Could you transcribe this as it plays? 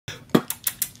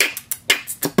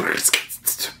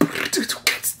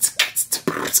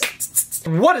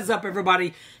What is up,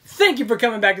 everybody? Thank you for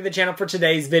coming back to the channel for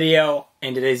today's video.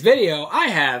 In today's video, I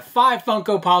have 5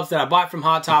 Funko Pops that I bought from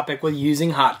Hot Topic with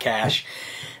using HotCash.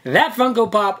 That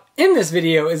Funko Pop in this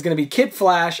video is going to be Kid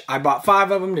Flash. I bought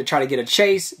 5 of them to try to get a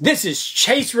chase. This is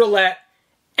Chase Roulette,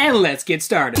 and let's get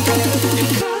started.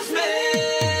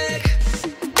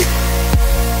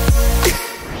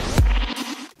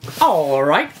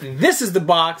 Alright, this is the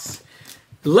box.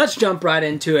 Let's jump right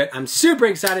into it. I'm super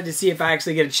excited to see if I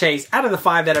actually get a chase out of the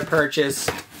 5 that I purchased.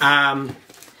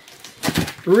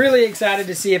 Really excited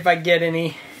to see if I get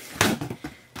any.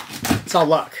 It's all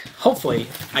luck. Hopefully,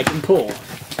 I can pull.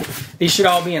 These should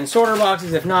all be in sorter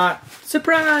boxes. If not,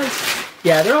 surprise!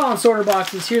 Yeah, they're all in sorter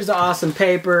boxes. Here's the awesome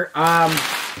paper.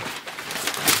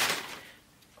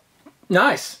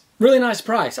 Nice. Really nice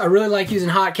price. I really like using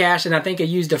HotCash, and I think I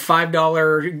used a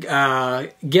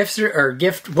 $5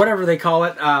 gift, whatever they call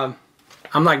it. I'm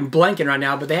like blanking right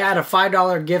now, but they had a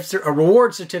 $5 a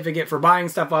reward certificate for buying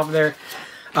stuff off of there,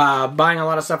 buying a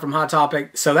lot of stuff from Hot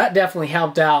Topic. So that definitely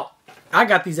helped out. I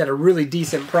got these at a really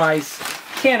decent price.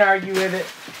 Can't argue with it.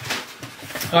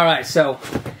 All right, so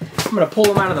I'm gonna pull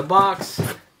them out of the box.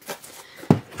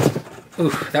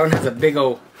 Ooh, that one has a big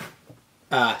old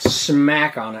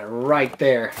smack on it right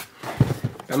there.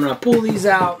 I'm gonna pull these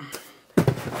out,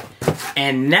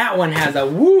 and that one has a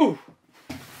woo,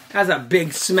 has a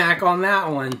big smack on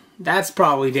that one. That's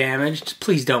probably damaged.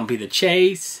 Please don't be the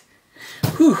chase.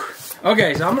 Whew.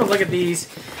 Okay, so I'm gonna look at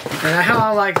these, and how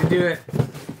I like to do it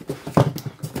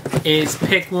is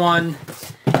pick one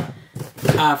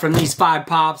from these 5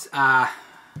 pops. I'm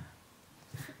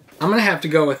gonna have to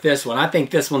go with this one. I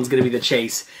think this one's gonna be the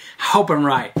chase. I hope I'm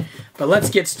right. But let's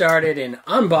get started in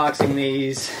unboxing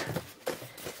these.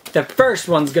 The first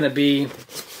one's going to be,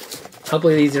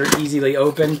 hopefully these are easily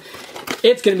open.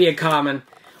 It's going to be a common.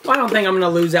 Well, I don't think I'm going to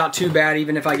lose out too bad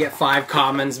even if I get 5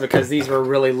 commons, because these were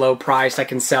really low priced. I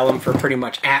can sell them for pretty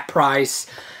much at price.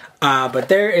 But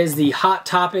there is the Hot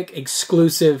Topic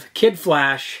exclusive Kid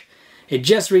Flash. It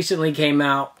just recently came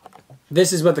out.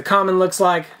 This is what the common looks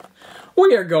like.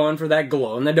 We are going for that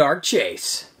glow-in-the-dark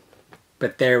chase.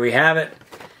 But there we have it.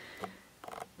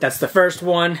 That's the first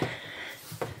one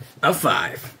of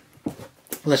 5.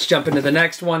 Let's jump into the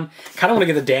next one. Kind of want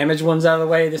to get the damaged ones out of the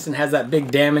way. This one has that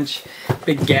big damage,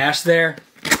 big gash there.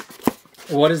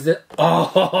 What is it?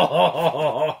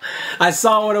 Oh, I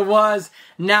saw what it was.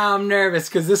 Now I'm nervous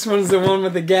because this one's the one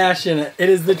with the gash in it. It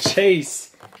is the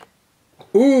chase.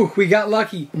 Ooh, we got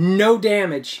lucky. No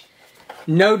damage.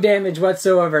 No damage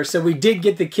whatsoever. So we did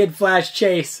get the Kid Flash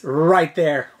chase right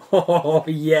there. Oh,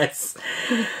 yes.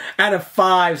 Out of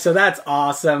 5, so that's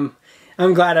awesome.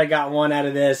 I'm glad I got one out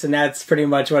of this, and that's pretty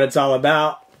much what it's all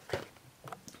about.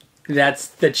 That's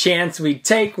the chance we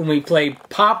take when we play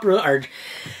Pop Roulette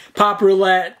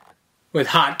with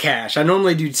HotCash. I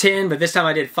normally do 10, but this time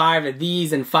I did 5 of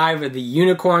these and 5 of the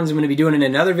unicorns. I'm going to be doing it in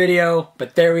another video,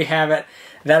 but there we have it.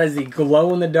 That is the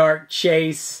glow-in-the-dark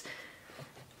chase.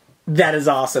 That is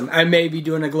awesome. I may be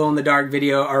doing a glow-in-the-dark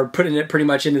video, or putting it pretty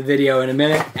much in the video in a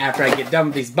minute after I get done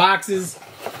with these boxes.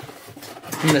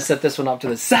 I'm going to set this one off to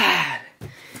the side.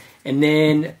 And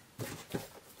then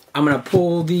I'm going to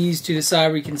pull these to the side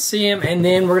where you can see them. And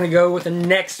then we're going to go with the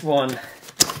next one.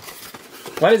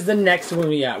 What is the next one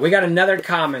we got? We got another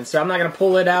common, so I'm not going to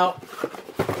pull it out.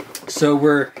 So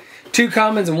we're 2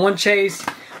 commons and 1 chase.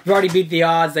 We've already beat the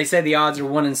odds. They said the odds are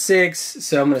 1 in 6.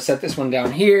 So I'm going to set this one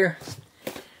down here.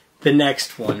 The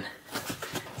next one.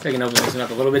 So I can open this one up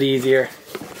a little bit easier.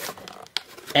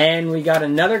 And we got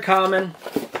another common.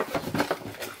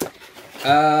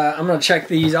 I'm going to check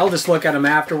these. I'll just look at them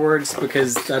afterwards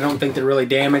because I don't think they're really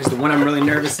damaged. The one I'm really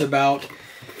nervous about,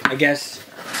 I guess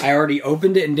I already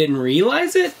opened it and didn't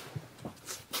realize it.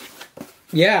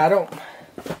 Yeah, I don't...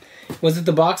 Was it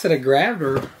the box that I grabbed,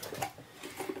 or...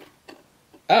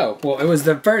 Oh, well, it was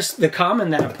the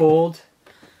common that I pulled.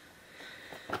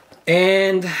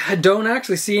 And I don't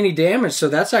actually see any damage, so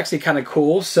that's actually kind of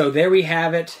cool. So there we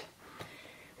have it.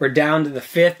 We're down to the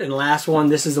 5th and last one.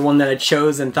 This is the one that I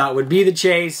chose and thought would be the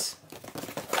chase.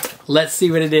 Let's see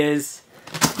what it is.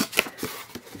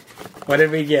 What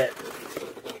did we get?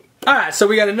 Alright, so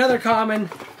we got another common.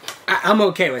 I'm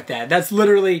okay with that. That's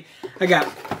literally, I got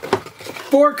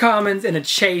 4 commons and a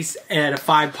chase and a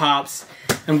 5 pops.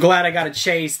 I'm glad I got a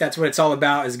chase. That's what it's all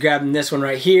about, is grabbing this one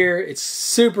right here. It's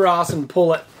super awesome to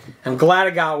pull it. I'm glad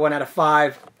I got 1 out of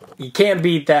 5. You can't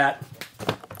beat that.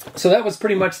 So that was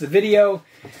pretty much the video.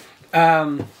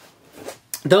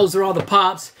 Those are all the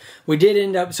pops. We did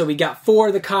end up, so we got 4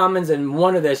 of the commons and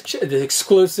 1 of the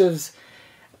exclusives.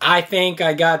 I think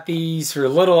I got these for a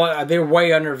little, they were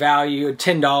way undervalued,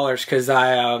 $10, because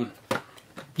I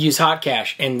use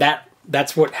HotCash, and that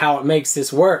that's how it makes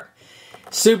this work.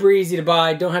 Super easy to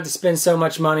buy. Don't have to spend so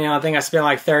much money on it. I think I spent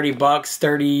like 30 bucks,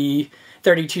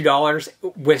 $32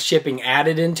 with shipping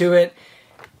added into it.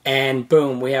 And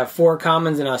boom, we have 4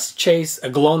 commons and a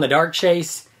glow-in-the-dark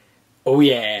chase. Oh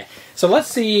yeah. So let's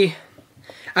see.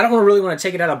 I don't really want to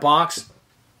take it out of the box,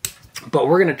 but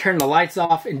we're going to turn the lights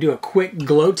off and do a quick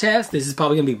glow test. This is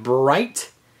probably going to be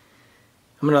bright.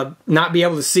 I'm going to not be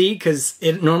able to see because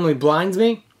it normally blinds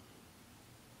me.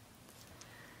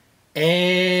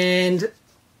 And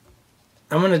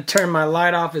I'm going to turn my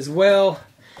light off as well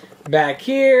back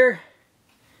here.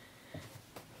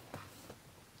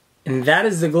 And that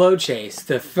is the glow chase.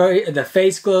 The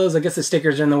face glows. I guess the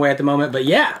stickers are in the way at the moment. But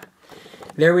yeah,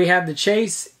 there we have the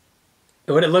chase.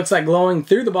 What it looks like glowing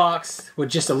through the box with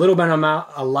just a little bit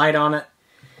of light on it.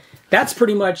 That's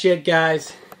pretty much it,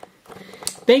 guys.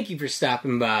 Thank you for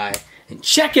stopping by and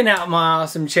checking out my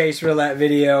awesome Chase Roulette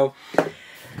video.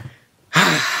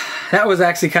 That was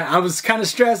actually I was kind of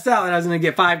stressed out that I was going to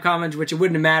get 5 comments, which it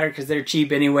wouldn't have mattered because they're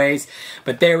cheap anyways.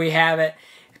 But there we have it.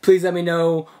 Please let me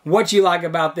know what you like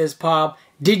about this pop.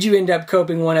 Did you end up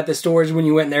coping one at the stores when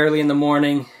you went early in the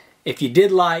morning? If you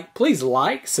did please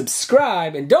like,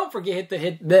 subscribe, and don't forget to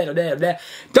hit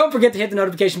the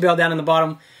notification bell down in the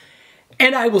bottom.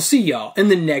 And I will see y'all in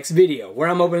the next video where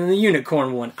I'm opening the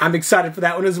unicorn one. I'm excited for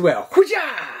that one as well.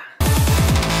 Hoo-yah!